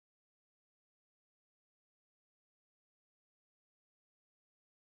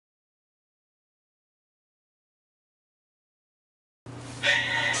What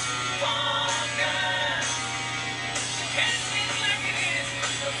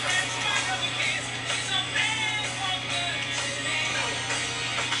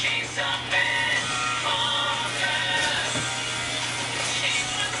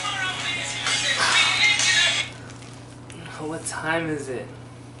time is it?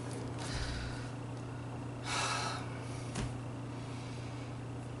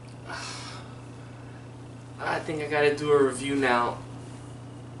 I think I gotta do a review now.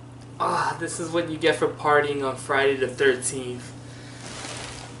 This is what you get for partying on Friday the 13th.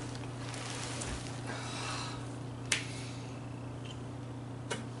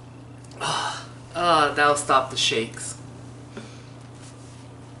 That'll stop the shakes.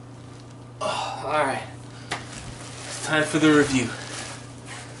 Alright. It's time for the review.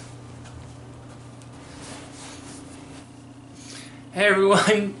 Hey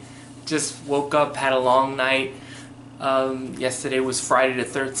everyone, just woke up, had a long night. Yesterday was Friday the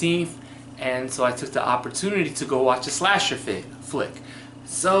 13th, and so I took the opportunity to go watch a slasher flick.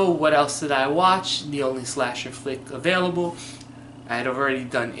 So what else did I watch? The only slasher flick available. I had already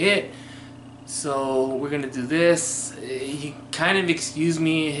done it, so we're gonna do this. You kind of excuse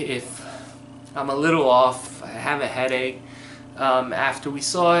me if I'm a little off. I have a headache. After we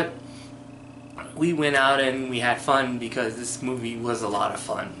saw it, we went out and we had fun because this movie was a lot of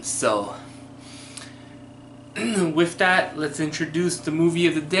fun. So with that, let's introduce the movie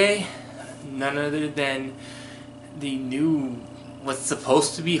of the day. None other than the new, what's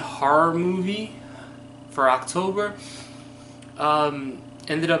supposed to be horror movie for October.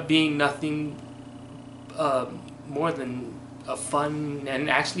 Ended up being nothing more than a fun and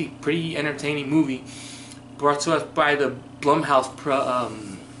actually pretty entertaining movie, brought to us by the Blumhouse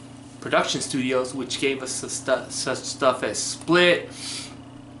Production Studios, which gave us such stuff as Split.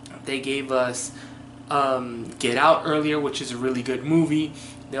 They gave us Get Out earlier, which is a really good movie.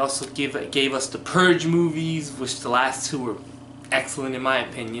 They also gave us the Purge movies, which the last two were excellent in my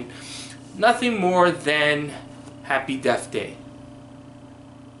opinion. Nothing more than Happy Death Day.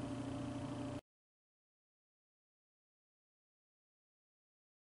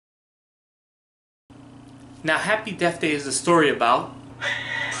 Now, Happy Death Day is a story about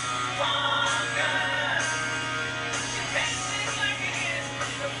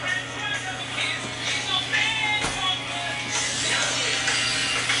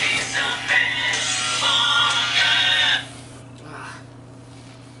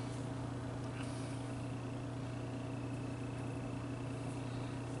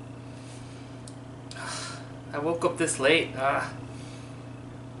I woke up this late.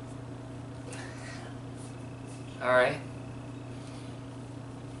 Alright.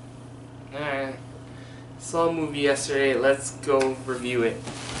 Saw a movie yesterday. Let's go review it.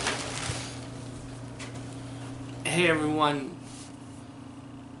 Hey everyone.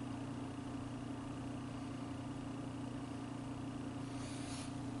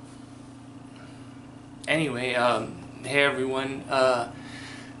 Anyway, hey everyone.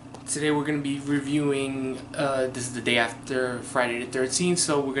 Today we're going to be reviewing, this is the day after Friday the 13th,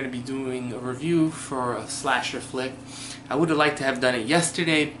 so we're going to be doing a review for a slasher flick. I would have liked to have done it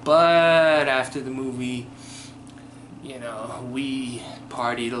yesterday, but after the movie, you know, we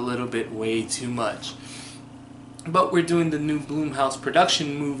partied a little bit way too much. But we're doing the new Blumhouse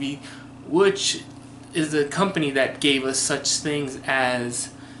Production movie, which is a company that gave us such things as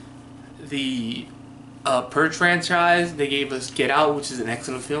the Purge franchise. They gave us Get Out, which is an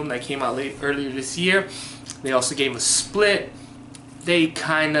excellent film that came out earlier this year. They also gave us Split.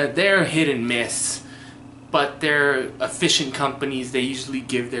 They're hit and miss, but they're efficient companies. They usually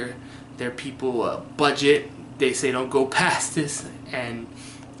give their people a budget. They say don't go past this, and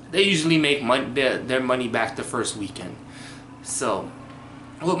they usually make their money back the first weekend. So,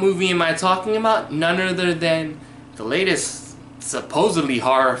 what movie am I talking about? None other than the latest supposedly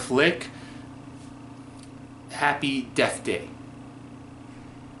horror flick, Happy Death Day.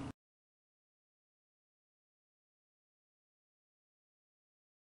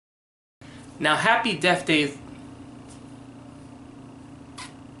 Now, Happy Death Day is...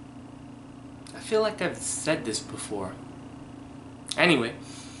 I feel like I've said this before. Anyway,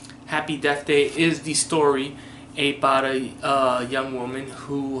 Happy Death Day is the story about a young woman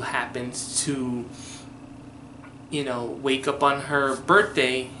who happens to, you know, wake up on her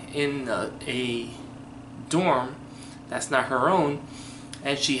birthday in a dorm that's not her own,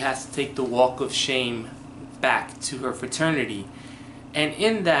 and she has to take the walk of shame back to her fraternity. And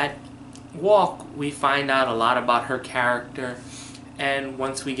in that walk, we find out a lot about her character, and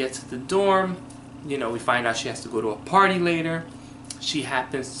once we get to the dorm, you know, we find out she has to go to a party later. She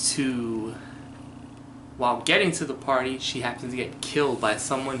happens to while getting to the party, she happens to get killed by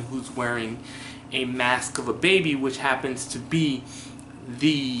someone who's wearing a mask of a baby, which happens to be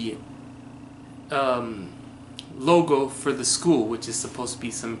the logo for the school, which is supposed to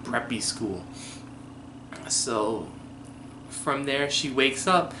be some preppy school. So from there, she wakes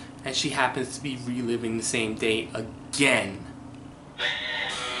up and she happens to be reliving the same day again.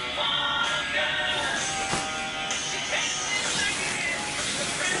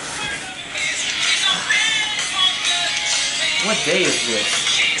 What day is this?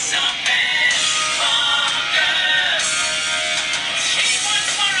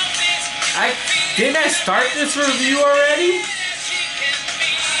 Didn't I start this review already?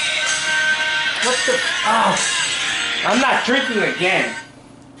 What the? Oh, I'm not drinking again.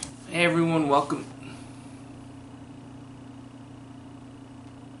 Hey everyone, welcome.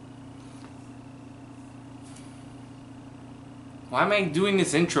 Why am I doing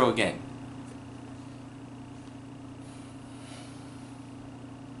this intro again?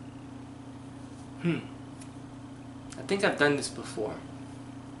 I think I've done this before.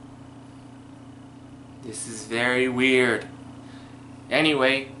 This is very weird.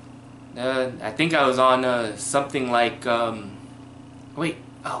 Anyway, I think I was on something like, wait,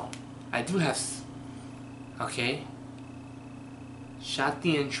 oh, I do have, okay. Shot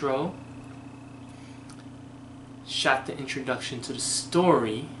the intro. Shot the introduction to the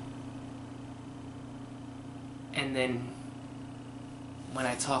story. And then when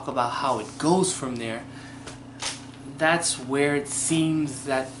I talk about how it goes from there, that's where it seems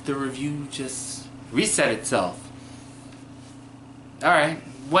that the review just reset itself. Alright,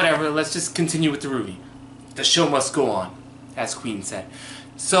 whatever, let's just continue with the review. The show must go on, as Queen said.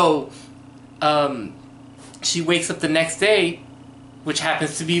 So, she wakes up the next day, which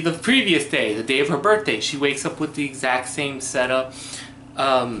happens to be the previous day, the day of her birthday. She wakes up with the exact same setup.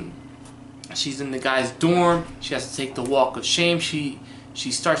 She's in the guy's dorm. She has to take the walk of shame. She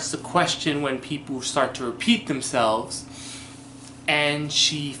starts to question when people start to repeat themselves, and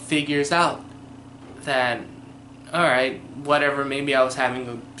she figures out that, alright, whatever, maybe I was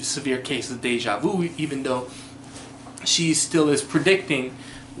having a severe case of deja vu, even though she still is predicting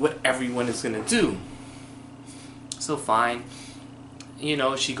what everyone is going to do. So fine. You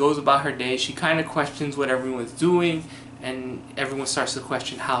know, she goes about her day, she kind of questions what everyone's doing, and everyone starts to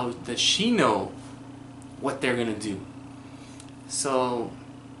question how does she know what they're going to do. So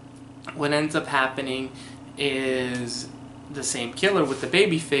what ends up happening is the same killer with the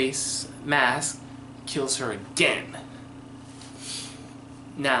baby face mask kills her again.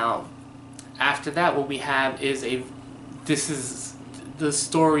 Now, after that, what we have is the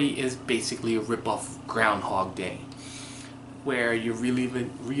story is basically a rip-off of Groundhog Day, where you're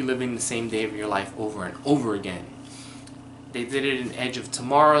reliving the same day of your life over and over again. They did it in Edge of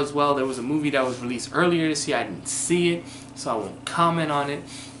Tomorrow as well. There was a movie that was released earlier this year. I didn't see it, so I won't comment on it.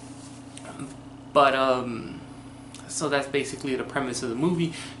 But, so that's basically the premise of the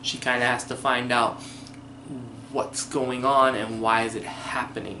movie. She kind of has to find out what's going on and why is it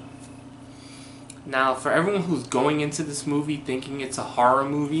happening. Now, for everyone who's going into this movie thinking it's a horror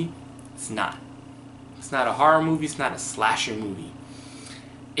movie, it's not. It's not a horror movie, it's not a slasher movie.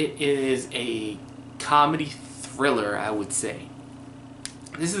 It is a comedy thriller, I would say.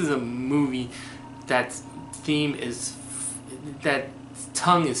 This is a movie that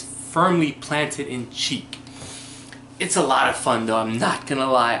tongue is firmly planted in cheek. It's a lot of fun though, I'm not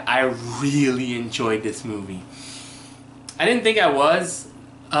gonna lie. I really enjoyed this movie. I didn't think I was.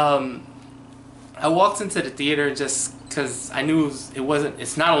 I walked into the theater just because I knew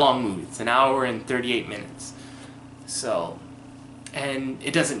it's not a long movie. It's an hour and 38 minutes. So, and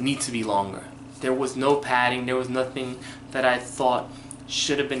it doesn't need to be longer. There was no padding, there was nothing that I thought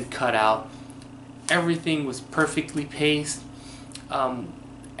should have been cut out. Everything was perfectly paced.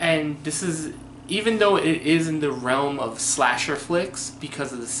 And this is, even though it is in the realm of slasher flicks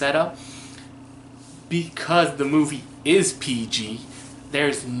because of the setup, because the movie is PG,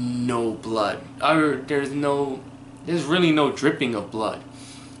 there's no blood. There's really no dripping of blood.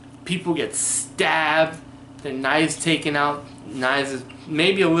 People get stabbed, their knives taken out, knives,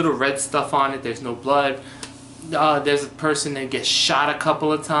 maybe a little red stuff on it, there's no blood. There's a person that gets shot a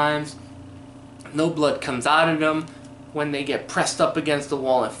couple of times, no blood comes out of them. When they get pressed up against the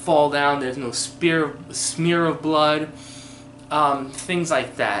wall and fall down, there's no smear of blood. Things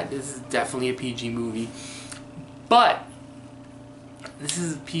like that. This is definitely a PG movie. But this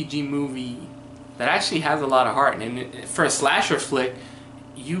is a PG movie that actually has a lot of heart. And for a slasher flick,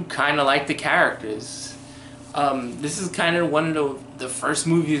 you kind of like the characters. This is kind of one of the first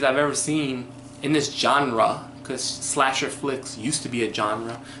movies I've ever seen in this genre because slasher flicks used to be a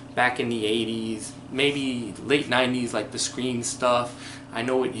genre back in the 80s, maybe late 90s, like the Scream stuff, I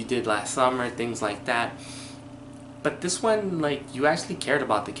Know What You Did Last Summer, things like that. But this one, like, you actually cared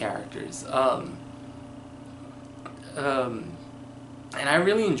about the characters. And I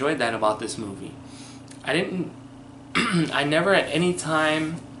really enjoyed that about this movie. I never at any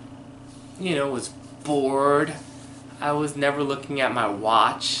time, was bored. I was never looking at my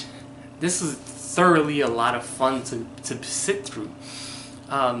watch. This was thoroughly a lot of fun to sit through.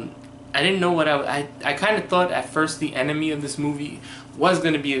 I didn't know what I kind of thought at first the enemy of this movie was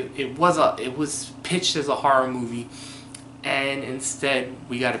going to be, it was pitched as a horror movie, and instead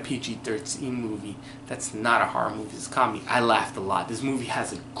we got a PG-13 movie. That's not a horror movie, it's a comedy. I laughed a lot. This movie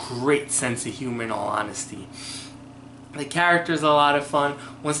has a great sense of humor, in all honesty. The character's a lot of fun.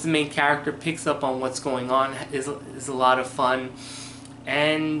 Once the main character picks up on what's going on, is a lot of fun.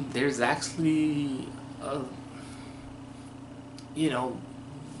 And there's actually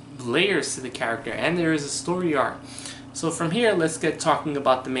layers to the character, and there is a story arc. So from here, let's get talking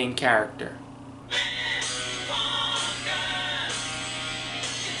about the main character.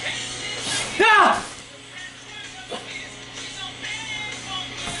 Ah!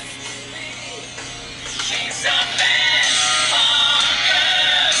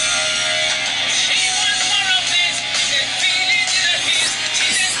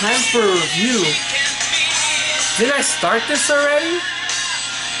 Time for a review. Did I start this already?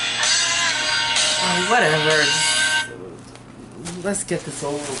 Oh, whatever. Let's get this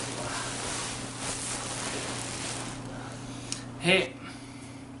over with. Hey.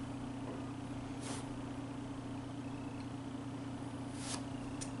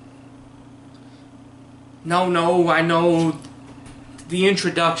 No, I know the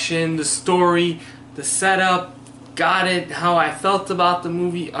introduction, the story, the setup, got it, how I felt about the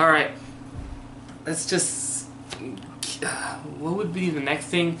movie. Alright, let's just, what would be the next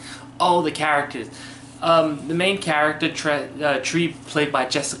thing? Oh, the characters. The main character, Tree, played by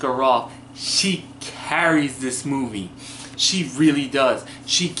Jessica Raw, she carries this movie. She really does.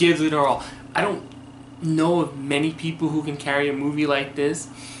 She gives it her all. I don't know of many people who can carry a movie like this.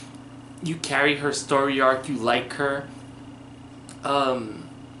 You carry her story arc, you like her.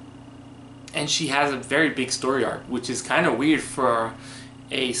 And she has a very big story arc, which is kind of weird for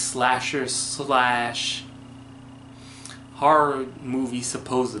a slasher slash horror movie,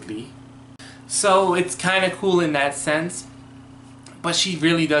 supposedly. So it's kind of cool in that sense, but she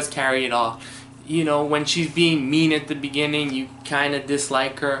really does carry it off. When she's being mean at the beginning, you kind of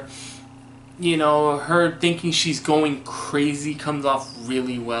dislike her. Her thinking she's going crazy comes off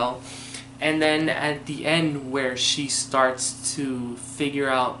really well. And then at the end, where she starts to figure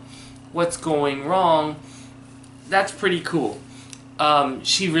out what's going wrong, that's pretty cool.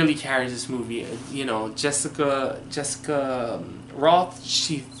 She really carries this movie. Jessica Roth,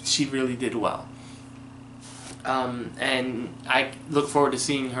 she really did well. And I look forward to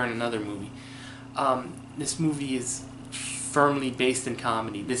seeing her in another movie. This movie is firmly based in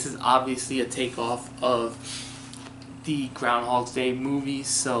comedy. This is obviously a takeoff of the Groundhog's Day movies,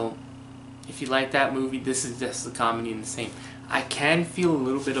 so if you like that movie, this is just a comedy in the same. I can feel a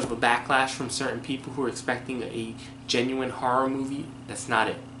little bit of a backlash from certain people who are expecting a genuine horror movie. That's not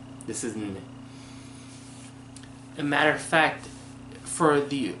it. This isn't it. As a matter of fact, for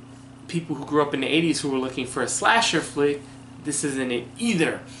the people who grew up in the 80s who were looking for a slasher flick, this isn't it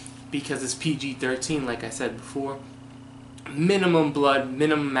either, because it's PG-13, like I said before. Minimum blood,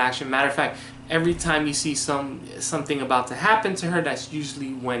 minimum action. Matter of fact, every time you see something about to happen to her, that's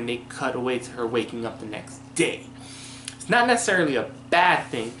usually when they cut away to her waking up the next day. It's not necessarily a bad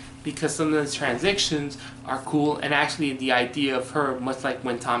thing, because some of the transitions are cool, and actually the idea of her, much like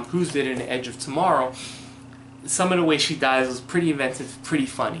when Tom Cruise did in The Edge of Tomorrow, some of the way she dies was pretty inventive, pretty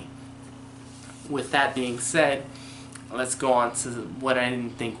funny. With that being said, let's go on to what I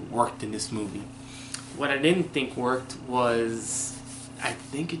didn't think worked in this movie. What I didn't think worked was, I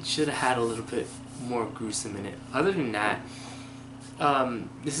think it should have had a little bit more gruesome in it. Other than that,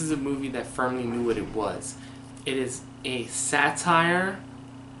 this is a movie that firmly knew what it was. It is a satire,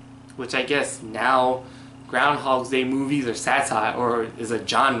 which I guess now Groundhog's Day movies are satire, or is a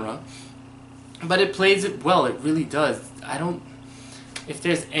genre. But it plays it well, it really does. If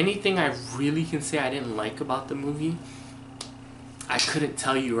there's anything I really can say I didn't like about the movie, I couldn't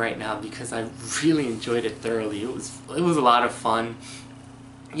tell you right now, because I really enjoyed it thoroughly. It was a lot of fun.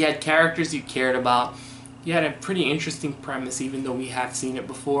 You had characters you cared about. You had a pretty interesting premise, even though we have seen it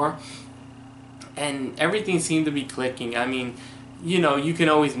before. And everything seemed to be clicking. I mean, you can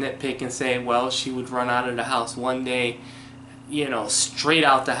always nitpick and say, well, she would run out of the house one day, you know, straight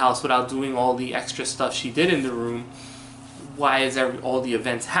out the house without doing all the extra stuff she did in the room. Why is all the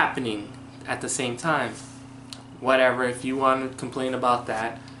events happening at the same time? Whatever, if you want to complain about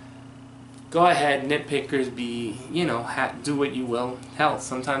that, go ahead. Nitpickers be, you know, do what you will. Hell,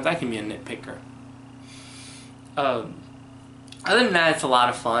 sometimes I can be a nitpicker. Other than that, it's a lot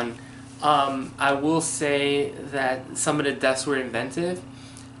of fun. I will say that some of the deaths were inventive.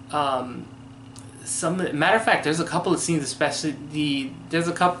 Matter of fact, there's a couple of scenes, especially there's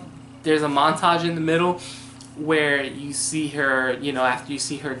a montage in the middle where you see her, you know, after you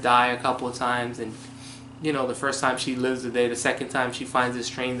see her die a couple of times, and you know, the first time she lives the day, the second time she finds this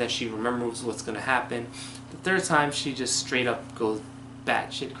train that she remembers what's gonna happen, the third time she just straight up goes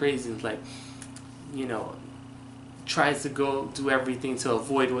batshit crazy and, like, you know, tries to go do everything to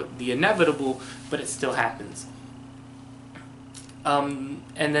avoid the inevitable, but it still happens. And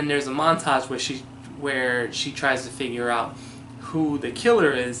then there's a montage where she tries to figure out who the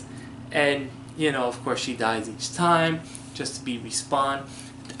killer is, and you know, of course, she dies each time just to be respawned.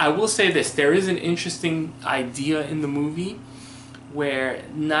 I will say this: there is an interesting idea in the movie where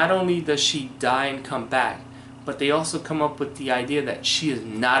not only does she die and come back, but they also come up with the idea that she is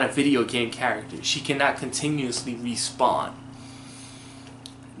not a video game character. She cannot continuously respawn.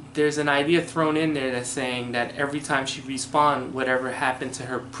 There's an idea thrown in there that's saying that every time she respawns, whatever happened to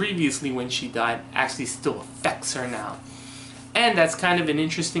her previously when she died actually still affects her now. And that's kind of an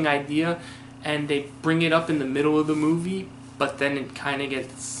interesting idea, and they bring it up in the middle of the movie, but then it kind of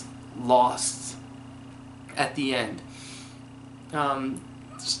gets lost at the end.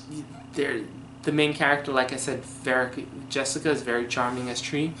 The main character, like I said, Jessica, is very charming as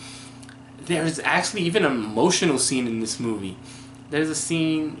Tree. There's actually even an emotional scene in this movie. There's a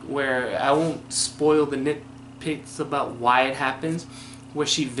scene where, I won't spoil the nitpicks about why it happens, where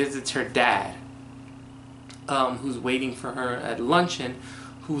she visits her dad, who's waiting for her at luncheon,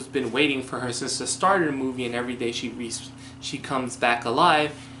 who's been waiting for her since the start of the movie, and every day she comes back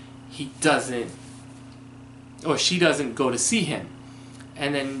alive, she doesn't go to see him.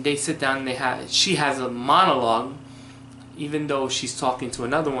 And then they sit down and she has a monologue, even though she's talking to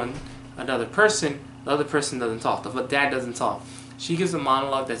another person, the other person doesn't talk, the dad doesn't talk. She gives a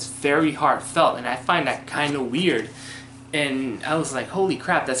monologue that's very heartfelt, and I find that kind of weird. And I was like, holy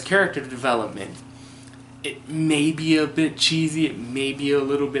crap, that's character development. It may be a bit cheesy, it may be a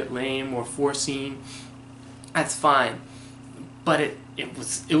little bit lame or foreseen. That's fine. But it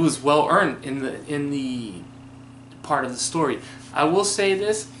was well earned in the part of the story. I will say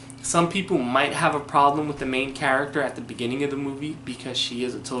this: some people might have a problem with the main character at the beginning of the movie because she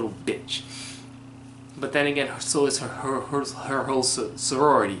is a total bitch. But then again, so is her whole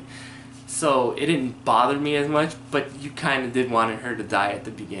sorority. So it didn't bother me as much, but you kind of did want her to die at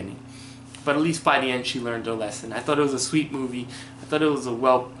the beginning. But at least by the end, she learned her lesson. I thought it was a sweet movie. I thought it was a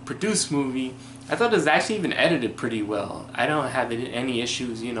well-produced movie. I thought it was actually even edited pretty well. I don't have any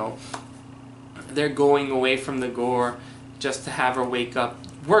issues, you know. They're going away from the gore just to have her wake up.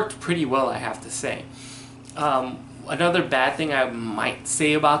 Worked pretty well, I have to say. Another bad thing I might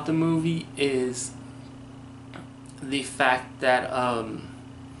say about the movie is the fact that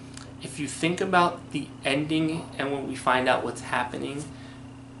if you think about the ending and when we find out what's happening,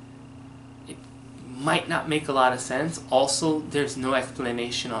 it might not make a lot of sense. Also, there's no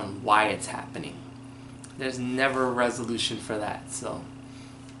explanation on why it's happening. There's never a resolution for that, so,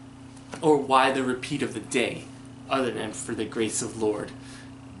 or why the repeat of the day, other than for the grace of Lord.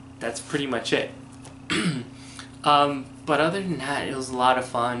 That's pretty much it. But other than that, it was a lot of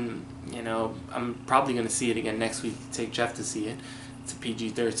fun. You know, I'm probably going to see it again next week, take Jeff to see it. It's a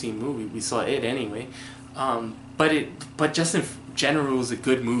PG-13 movie. We saw it anyway. But just in general, it was a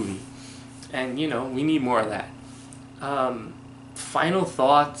good movie. And, you know, we need more of that. Final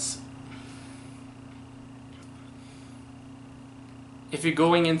thoughts. If you're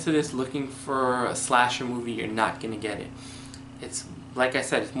going into this looking for a slasher movie, you're not going to get it. It's, like I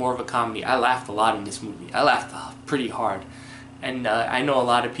said, it's more of a comedy. I laughed a lot in this movie. I laughed pretty hard. And I know a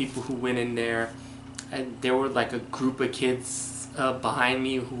lot of people who went in there, and there were like a group of kids behind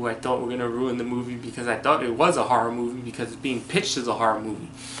me who I thought were going to ruin the movie because I thought it was a horror movie because it's being pitched as a horror movie.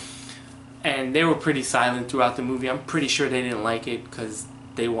 And they were pretty silent throughout the movie. I'm pretty sure they didn't like it because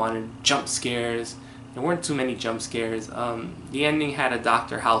they wanted jump scares. There weren't too many jump scares. The ending had a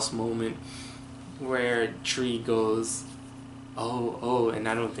Dr. House moment where Tree goes, oh, and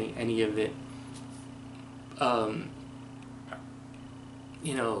I don't think any of it,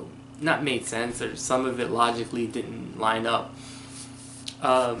 you know, not made sense, or some of it logically didn't line up.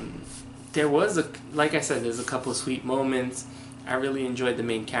 There was like I said, there's a couple of sweet moments. I really enjoyed the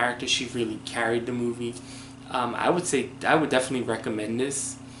main character. She really carried the movie. I would say I would definitely recommend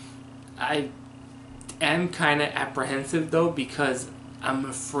this. I am kind of apprehensive though, because I'm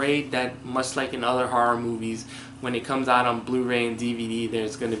afraid that much like in other horror movies, when it comes out on Blu-ray and DVD,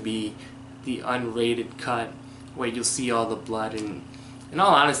 there's going to be the unrated cut where you'll see all the blood, and in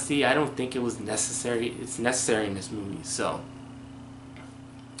all honesty, I don't think it was necessary. It's necessary in this movie. So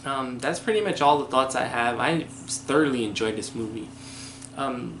that's pretty much all the thoughts I have. I thoroughly enjoyed this movie.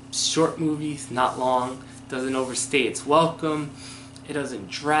 Short movies, not long, doesn't overstay its welcome, it doesn't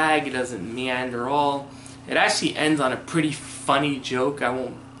drag, it doesn't meander all. It actually ends on a pretty funny joke. I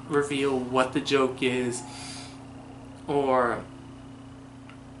won't reveal what the joke is or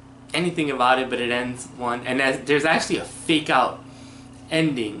anything about it, but it ends one, and there's actually a fake out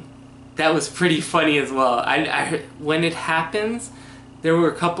ending that was pretty funny as well. I when it happens, there were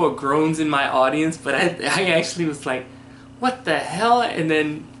a couple of groans in my audience, but I actually was like, what the hell? And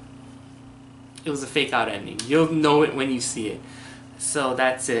then it was a fake out ending. You'll know it when you see it. So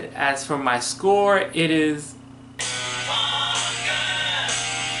that's it. As for my score, it is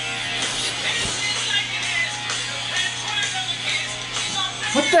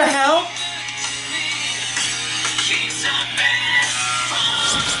what the hell?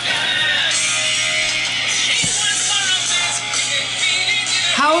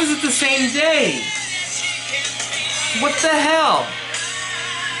 How is it the same day? What the hell?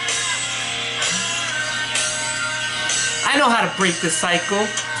 I know how to break this cycle.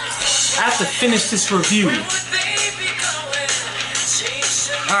 I have to finish this review.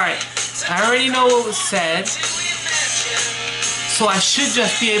 Alright, I already know what was said, so I should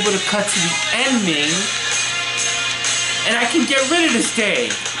just be able to cut to the ending, and I can get rid of this day.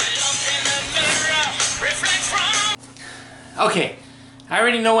 Okay, I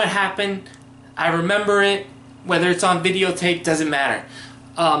already know what happened. I remember it. Whether it's on videotape, doesn't matter.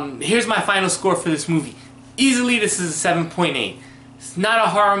 Here's my final score for this movie. Easily, this is a 7.8. It's not a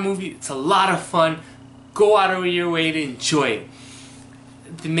horror movie. It's a lot of fun. Go out of your way to enjoy it.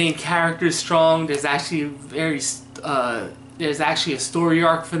 The main character is strong. There's actually a story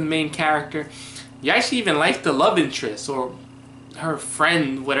arc for the main character. You actually even like the love interest or her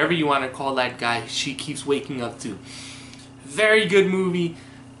friend, whatever you want to call that guy she keeps waking up to. Very good movie.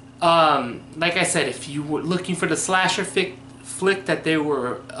 Like I said, if you were looking for the slasher flick that they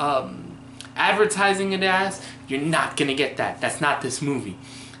were advertising it as, you're not gonna get that. That's not this movie.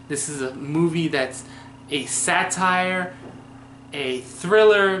 This is a movie that's a satire, a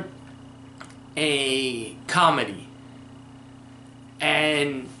thriller, a comedy.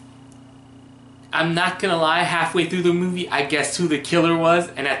 And I'm not gonna lie, halfway through the movie I guessed who the killer was,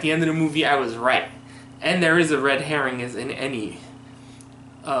 and at the end of the movie I was right. And there is a red herring, as in any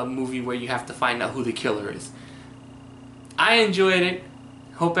movie where you have to find out who the killer is. I enjoyed it.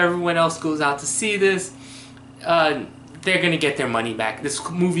 Hope everyone else goes out to see this. They're gonna get their money back. This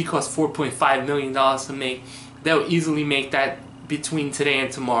movie cost $4.5 million to make. They'll easily make that between today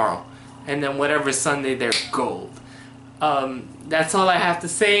and tomorrow, and then whatever Sunday, they're gold. That's all I have to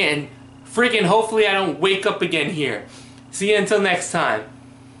say, and freaking hopefully I don't wake up again here. See you until next time.